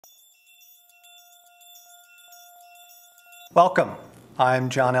Welcome. I'm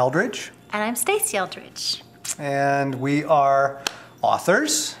John Eldredge. And I'm Stasi Eldredge. And we are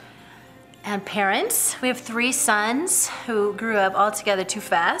authors. And parents. We have 3 sons who grew up all together too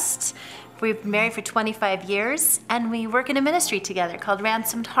fast. We've been married for 25 years, and we work in a ministry together called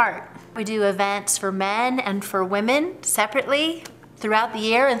Ransomed Heart. We do events for men and for women separately throughout the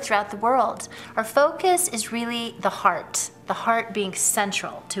year and throughout the world. Our focus is really the heart being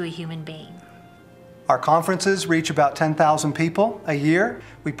central to a human being. Our conferences reach about 10,000 people a year.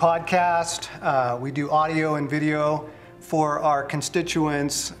 We podcast, we do audio and video for our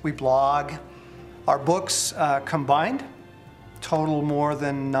constituents, we blog. Our books combined total more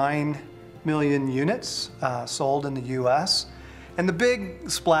than 9 million units sold in the US. And the big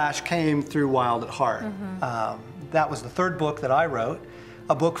splash came through Wild at Heart. That was the 3rd book that I wrote,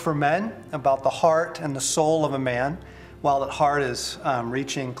 a book for men about the heart and the soul of a man. Wild at Heart is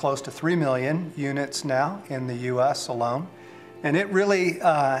reaching close to 3 million units now in the US alone. And it really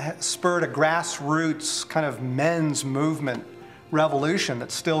spurred a grassroots kind of men's movement revolution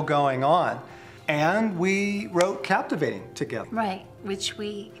that's still going on. And we wrote Captivating together. Right, which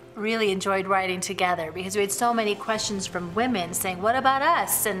we really enjoyed writing together because we had so many questions from women saying, what about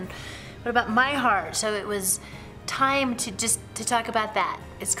us? And what about my heart? So it was time to talk about that.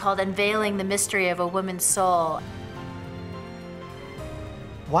 It's called Unveiling the Mystery of a Woman's Soul.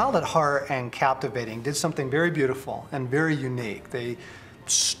 Wild at Heart and Captivating did something very beautiful and very unique. They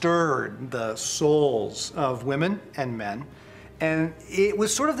stirred the souls of women and men, and it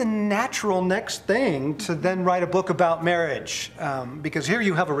was sort of the natural next thing to then write a book about marriage, because here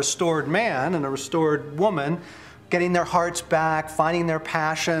you have a restored man and a restored woman getting their hearts back, finding their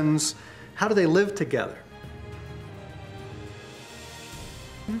passions. How do they live together?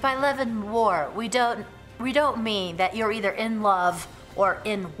 By love and war, we don't mean that you're either in love or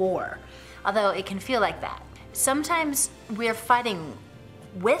in war, although it can feel like that. Sometimes we're fighting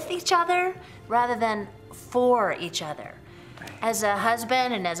with each other rather than for each other. As a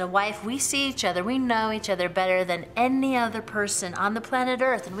husband and as a wife, we see each other, we know each other better than any other person on the planet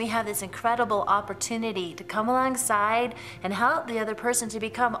Earth, and we have this incredible opportunity to come alongside and help the other person to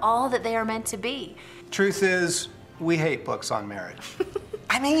become all that they are meant to be. Truth is, we hate books on marriage.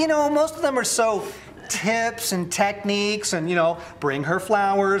 I mean, you know, most of them are so tips and techniques and, you know, bring her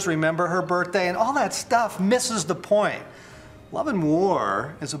flowers, remember her birthday, and all that stuff misses the point. Love and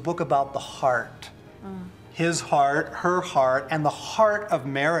War is a book about the heart. His heart, her heart, and the heart of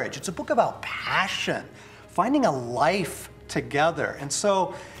marriage. It's a book about passion, finding a life together. And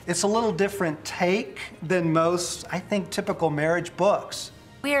so it's a little different take than most, I think, typical marriage books.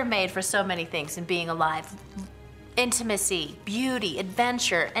 We are made for so many things in being alive. Intimacy, beauty,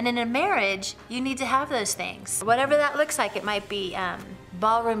 adventure, and in a marriage, you need to have those things. Whatever that looks like, it might be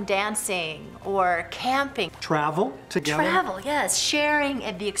ballroom dancing or camping. Travel together? Travel, yes, sharing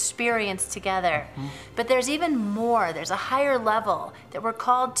the experience together. But there's even more, there's a higher level that we're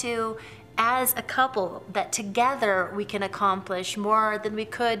called to as a couple, that together we can accomplish more than we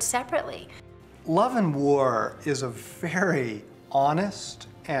could separately. Love and War is a very honest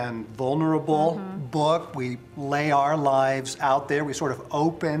and vulnerable book. We lay our lives out there. We sort of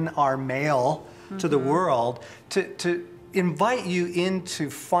open our mail to the world to invite you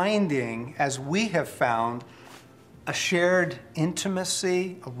into finding, as we have found, a shared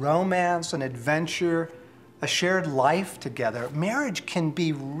intimacy, a romance, an adventure, a shared life together. Marriage can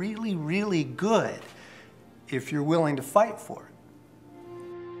be really, really good if you're willing to fight for it.